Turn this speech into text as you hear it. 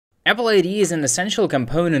Apple ID is an essential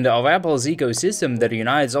component of Apple's ecosystem that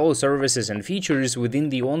unites all services and features within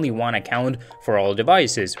the only one account for all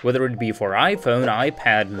devices, whether it be for iPhone,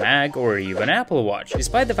 iPad, Mac, or even Apple Watch.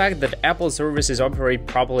 Despite the fact that Apple services operate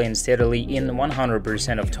properly and steadily in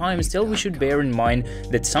 100% of time, still we should bear in mind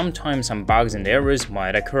that sometimes some bugs and errors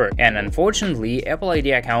might occur, and unfortunately, Apple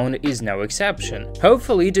ID account is no exception.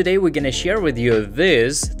 Hopefully, today we're gonna share with you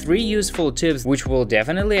these 3 useful tips which will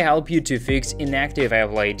definitely help you to fix inactive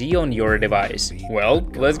Apple ID on your device. Well,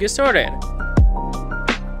 let's get started.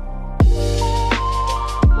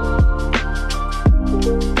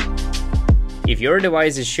 If your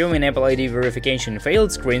device is showing Apple ID verification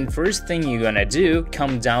failed screen, first thing you're gonna do,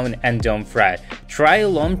 calm down and don't fret. Try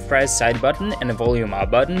long press side button and volume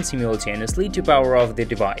up button simultaneously to power off the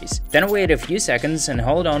device. Then wait a few seconds and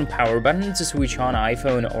hold on power button to switch on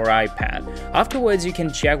iPhone or iPad. Afterwards, you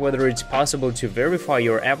can check whether it's possible to verify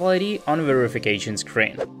your Apple ID on verification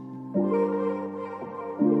screen.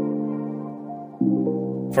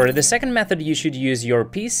 For the second method, you should use your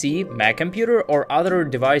PC, Mac computer, or other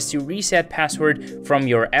device to reset password from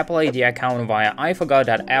your Apple ID account via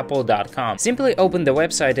iforgot.apple.com. Simply open the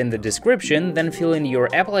website in the description, then fill in your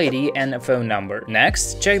Apple ID and phone number.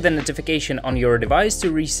 Next, check the notification on your device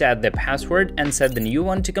to reset the password and set the new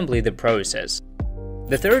one to complete the process.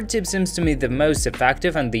 The third tip seems to me the most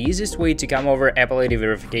effective and the easiest way to come over Apple ID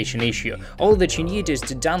verification issue. All that you need is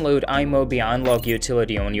to download iMobi Unlock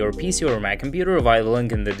utility on your PC or Mac computer via the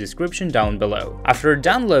link in the description down below. After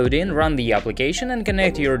downloading, run the application and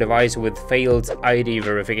connect your device with failed ID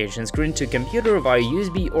verification screen to computer via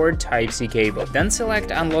USB or Type-C cable. Then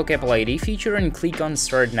select Unlock Apple ID feature and click on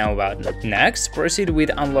Start Now button. Next, proceed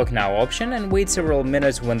with Unlock Now option and wait several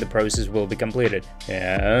minutes when the process will be completed.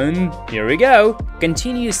 And here we go!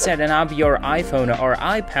 Continue setting up your iPhone or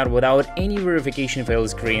iPad without any verification fail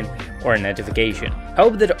screen or notification.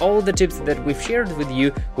 Hope that all the tips that we've shared with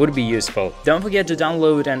you would be useful. Don't forget to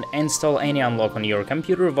download and install any unlock on your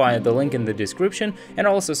computer via the link in the description, and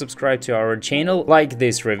also subscribe to our channel, like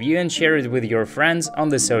this review and share it with your friends on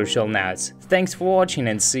the social nets. Thanks for watching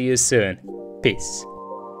and see you soon. Peace.